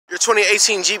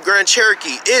2018 Jeep Grand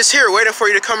Cherokee is here waiting for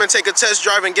you to come and take a test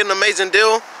drive and get an amazing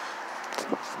deal.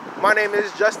 My name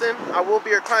is Justin. I will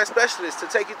be your client specialist to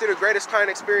take you through the greatest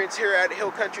client experience here at Hill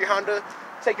Country Honda,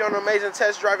 take you on an amazing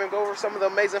test drive and go over some of the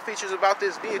amazing features about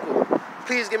this vehicle.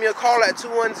 Please give me a call at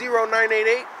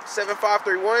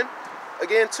 210-988-7531.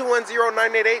 Again,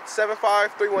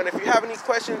 210-988-7531. If you have any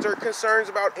questions or concerns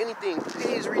about anything,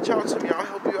 please reach out to me. I'll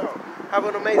help you out. Have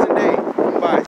an amazing day. Bye.